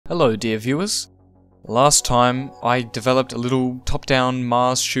Hello dear viewers. Last time I developed a little top-down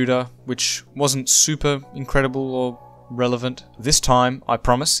Mars shooter which wasn't super incredible or relevant. This time, I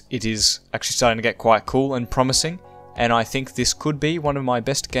promise, it is actually starting to get quite cool and promising, and I think this could be one of my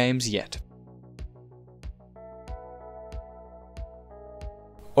best games yet.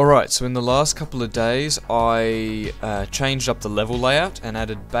 Alright, so in the last couple of days I changed up the level layout and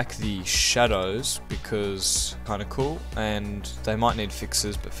added back the shadows because kinda cool, and they might need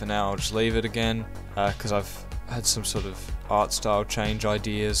fixes, but for now I'll just leave it again because I've had some sort of art style change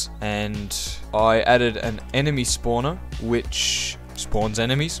ideas. And I added an enemy spawner which spawns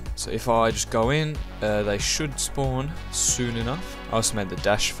enemies, so if I just go in, they should spawn soon enough. I also made the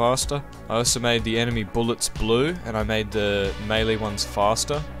dash faster. I also made the enemy bullets blue, and I made the melee ones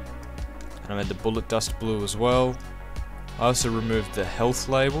faster. And I made the bullet dust blue as well. I also removed the health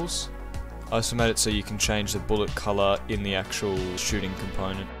labels. I also made it so you can change the bullet color in the actual shooting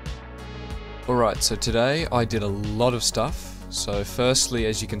component. Alright, so today I did a lot of stuff. So firstly,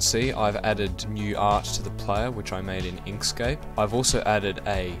 as you can see, I've added new art to the player, which I made in Inkscape. I've also added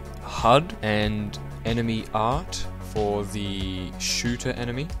a HUD and enemy art for the shooter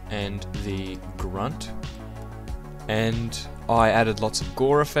enemy and the grunt. And I added lots of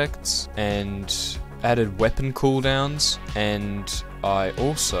gore effects and added weapon cooldowns, and I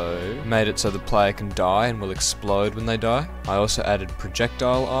also made it so the player can die and will explode when they die. I also added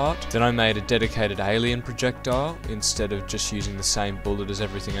projectile art. Then I made a dedicated alien projectile instead of just using the same bullet as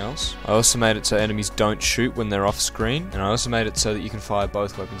everything else. I also made it so enemies don't shoot when they're off screen, and I also made it so that you can fire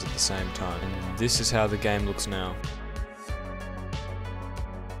both weapons at the same time. And this is how the game looks now.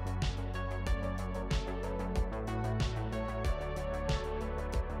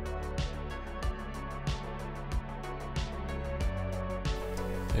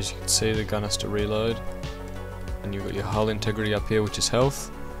 As you can see, the gun has to reload, and you've got your hull integrity up here, which is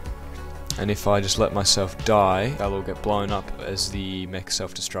health. And if I just let myself die, they'll all get blown up as the mech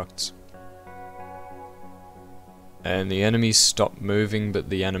self-destructs. And the enemies stop moving, but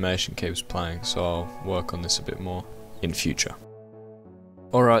the animation keeps playing, so I'll work on this a bit more in future.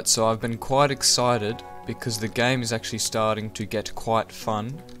 Alright, so I've been quite excited because the game is actually starting to get quite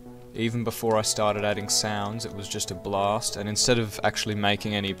fun. Even before I started adding sounds, it was just a blast, and instead of actually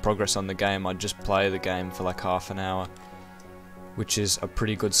making any progress on the game, I'd just play the game for like half an hour, which is a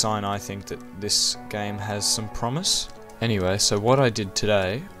pretty good sign, I think, that this game has some promise. Anyway, so what I did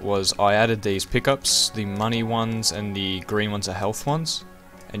today was I added these pickups, the money ones and the green ones are health ones,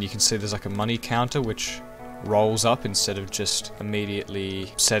 and you can see there's like a money counter which rolls up instead of just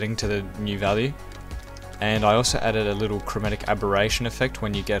immediately setting to the new value. And I also added a little chromatic aberration effect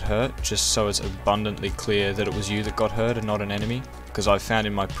when you get hurt, just so it's abundantly clear that it was you that got hurt and not an enemy, because I've found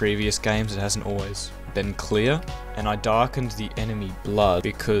in my previous games it hasn't always been clear. And I darkened the enemy blood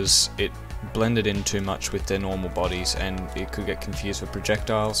because it blended in too much with their normal bodies and it could get confused with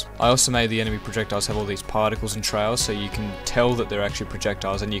projectiles. I also made the enemy projectiles have all these particles and trails, so you can tell that they're actually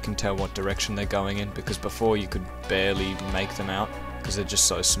projectiles and you can tell what direction they're going in, because before you could barely make them out because they're just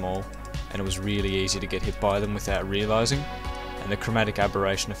so small, and it was really easy to get hit by them without realizing. And the chromatic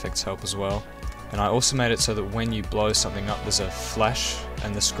aberration effects help as well. And I also made it so that when you blow something up, there's a flash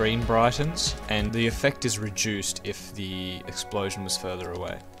and the screen brightens, and the effect is reduced if the explosion was further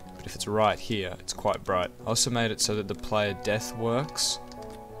away. But if it's right here, it's quite bright. I also made it so that the player death works.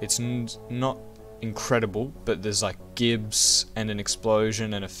 It's not incredible, but there's like gibs and an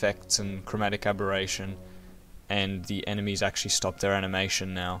explosion and effects and chromatic aberration, and the enemies actually stop their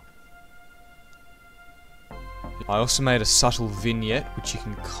animation now. I also made a subtle vignette, which you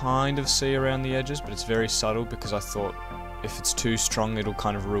can kind of see around the edges, but it's very subtle because I thought if it's too strong it'll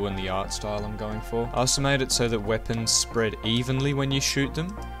kind of ruin the art style I'm going for. I also made it so that weapons spread evenly when you shoot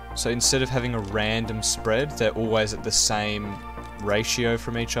them. So instead of having a random spread, they're always at the same ratio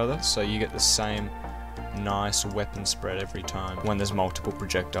from each other, so you get the same nice weapon spread every time when there's multiple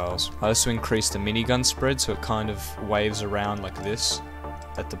projectiles. I also increased the minigun spread so it kind of waves around like this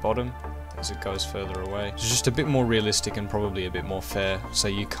at the bottom as it goes further away. It's just a bit more realistic and probably a bit more fair, so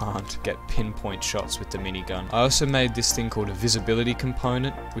you can't get pinpoint shots with the minigun. I also made this thing called a visibility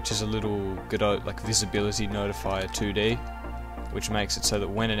component, which is a little Godot like visibility notifier 2D, which makes it so that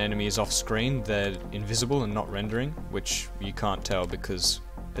when an enemy is off screen, they're invisible and not rendering, which you can't tell because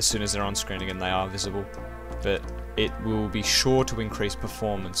as soon as they're on screen again, they are visible. But it will be sure to increase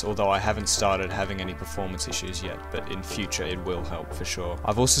performance, although I haven't started having any performance issues yet, but in future it will help for sure.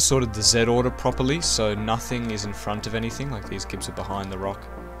 I've also sorted the Z order properly, so nothing is in front of anything, like these gibs are behind the rock.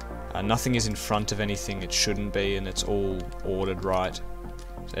 Nothing is in front of anything it shouldn't be, and it's all ordered right.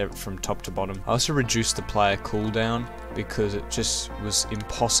 from top to bottom. I also reduced the player cooldown because it just was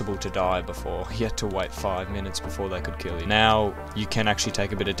impossible to die before. You had to wait 5 minutes before they could kill you. Now you can actually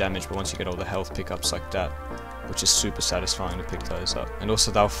take a bit of damage, but once you get all the health pickups like that, which is super satisfying to pick those up. And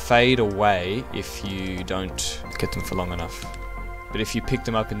also they'll fade away if you don't get them for long enough. But if you pick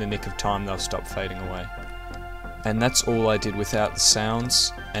them up in the nick of time, they'll stop fading away. And that's all I did without the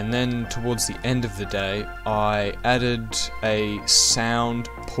sounds. And then towards the end of the day, I added a sound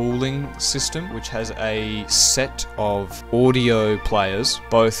pooling system, which has a set of audio players,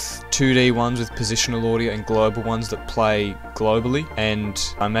 both 2D ones with positional audio and global ones that play globally. And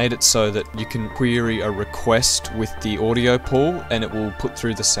I made it so that you can query a request with the audio pool and it will put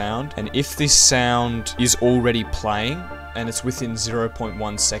through the sound. And if this sound is already playing, and it's within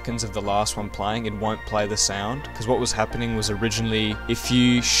 0.1 seconds of the last one playing, it won't play the sound. Because what was happening was originally, if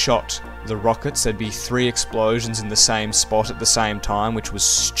you shot the rockets, there'd be 3 explosions in the same spot at the same time, which was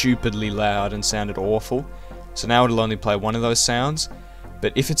stupidly loud and sounded awful. So now it'll only play one of those sounds.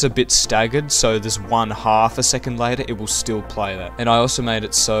 But if it's a bit staggered, so there's 1/2 a second later, it will still play that. And I also made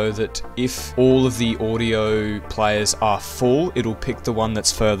it so that if all of the audio players are full, it'll pick the one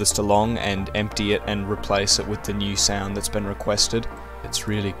that's furthest along and empty it and replace it with the new sound that's been requested. It's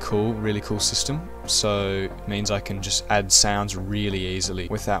really cool system. So it means I can just add sounds really easily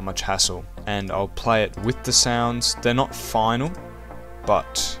without much hassle. And I'll play it with the sounds. They're not final,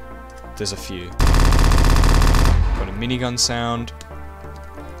 but there's a few. Got a minigun sound.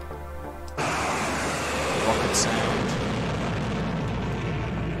 Rocket sound,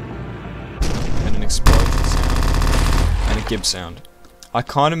 and an explosion sound, and a gib sound. I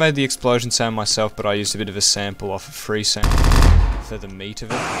kind of made the explosion sound myself, but I used a bit of a sample off a free sound for the meat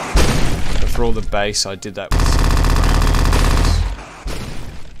of it. But for all the bass, I did that with some browning.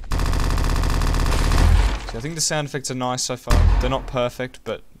 So I think the sound effects are nice so far. They're not perfect,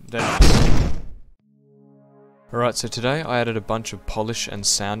 but they're nice. Alright, so today I added a bunch of polish and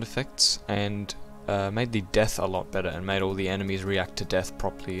sound effects, and made the death a lot better and made all the enemies react to death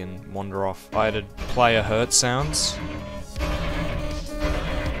properly and wander off. I added player hurt sounds.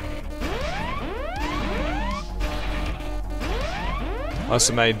 I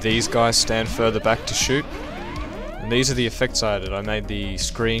also made these guys stand further back to shoot. And these are the effects I added. I made the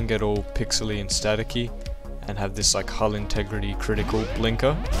screen get all pixely and staticky and have this like hull integrity critical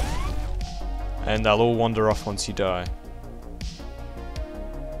blinker. And they'll all wander off once you die,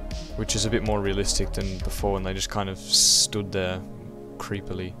 which is a bit more realistic than before when they just kind of stood there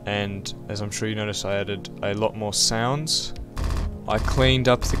creepily. And as I'm sure you noticed, I added a lot more sounds. I cleaned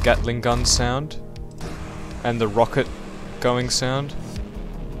up the Gatling gun sound and the rocket going sound.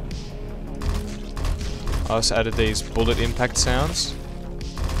 I also added these bullet impact sounds.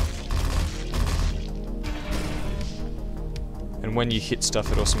 And when you hit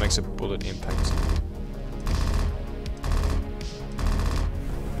stuff, it also makes a bullet impact sound.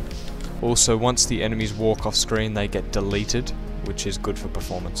 Also, once the enemies walk off screen, they get deleted, which is good for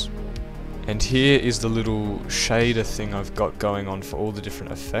performance. And here is the little shader thing I've got going on for all the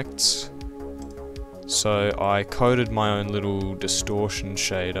different effects. So I coded my own little distortion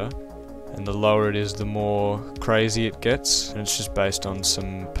shader, and the lower it is, the more crazy it gets, and it's just based on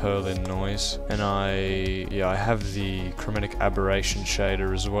some Perlin noise. And I have the chromatic aberration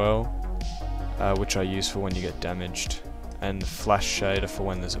shader as well, which I use for when you get damaged, and the flash shader for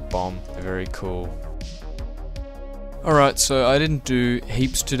when there's a bomb. They're very cool. Alright, so I didn't do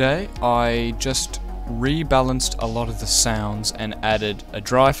heaps today. I just rebalanced a lot of the sounds and added a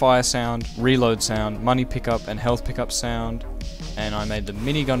dry fire sound, reload sound, money pickup and health pickup sound, and I made the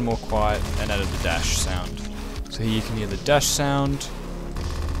minigun more quiet and added the dash sound. So here you can hear the dash sound,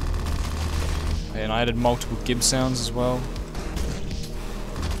 and I added multiple gib sounds as well.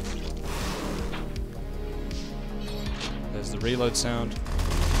 There's the reload sound.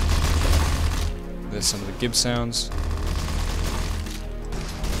 There's some of the gib sounds.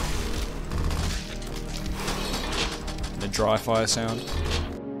 The dry fire sound.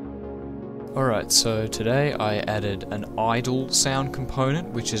 Alright, so today I added an idle sound component,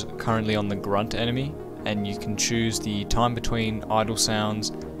 which is currently on the grunt enemy, and you can choose the time between idle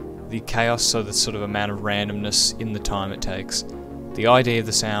sounds, the chaos, so there's sort of amount of randomness in the time it takes, the ID of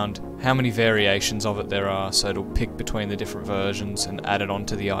the sound, how many variations of it there are, so it'll pick between the different versions and add it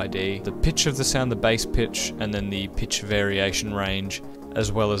onto the ID, the pitch of the sound, the bass pitch, and then the pitch variation range,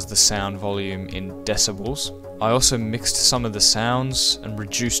 as well as the sound volume in decibels. I also mixed some of the sounds and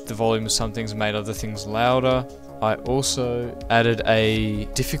reduced the volume of some things, made other things louder, I also added a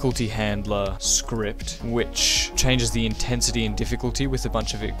difficulty handler script which changes the intensity and difficulty with a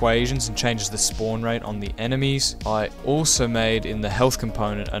bunch of equations and changes the spawn rate on the enemies. I also made in the health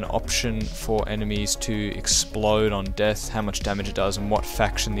component an option for enemies to explode on death, how much damage it does and what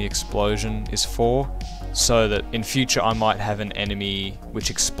faction the explosion is for, so that in future I might have an enemy which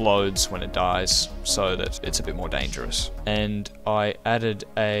explodes when it dies so that it's a bit more dangerous. And I added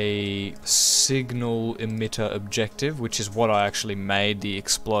a signal emitter objective, which is what I actually made the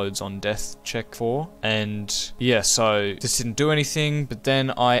explodes on death check for. And yeah, so this didn't do anything, but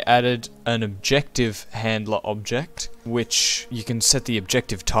then I added an objective handler object, which you can set the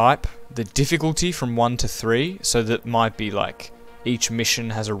objective type, the difficulty from 1 to 3, so that might be like each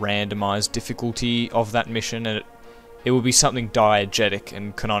mission has a randomized difficulty of that mission, and it will be something diegetic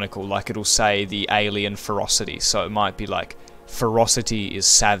and canonical, like it'll say the alien ferocity, so it might be like ferocity is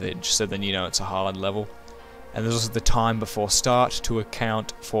savage, so then you know it's a hard level. And there's also the time before start to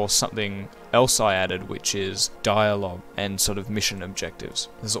account for something else I added, which is dialogue and sort of mission objectives.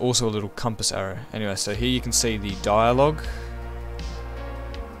 There's also a little compass arrow. Anyway, so here you can see the dialogue,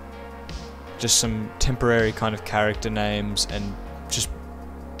 just some temporary kind of character names and just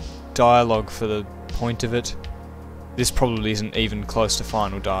dialogue for the point of it. This probably isn't even close to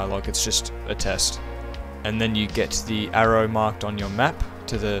final dialogue, it's just a test. And then you get the arrow marked on your map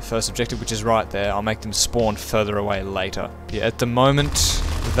to the first objective, which is right there. I'll make them spawn further away later. Yeah, at the moment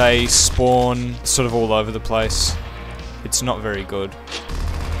they spawn sort of all over the place. It's not very good.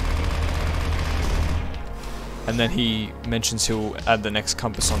 And then he mentions he'll add the next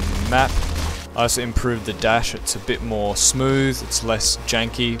compass on the map. I also improved the dash, it's a bit more smooth, it's less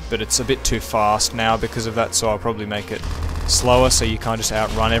janky, but it's a bit too fast now because of that, so I'll probably make it slower so you can't just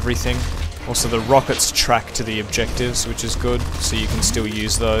outrun everything. Also the rockets track to the objectives, which is good, so you can still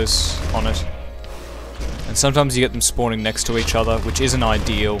use those on it. And sometimes you get them spawning next to each other, which isn't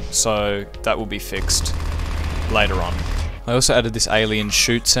ideal, so that will be fixed later on. I also added this alien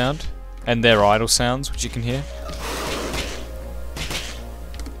shoot sound, and their idle sounds, which you can hear.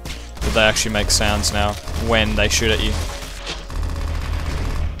 But they actually make sounds now when they shoot at you.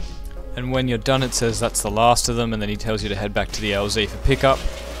 And when you're done it says that's the last of them, and then he tells you to head back to the LZ for pickup.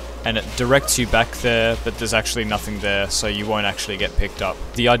 And it directs you back there, but there's actually nothing there, so you won't actually get picked up.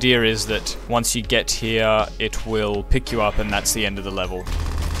 The idea is that once you get here, it will pick you up and that's the end of the level.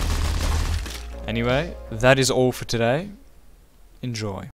 Anyway, that is all for today. Enjoy.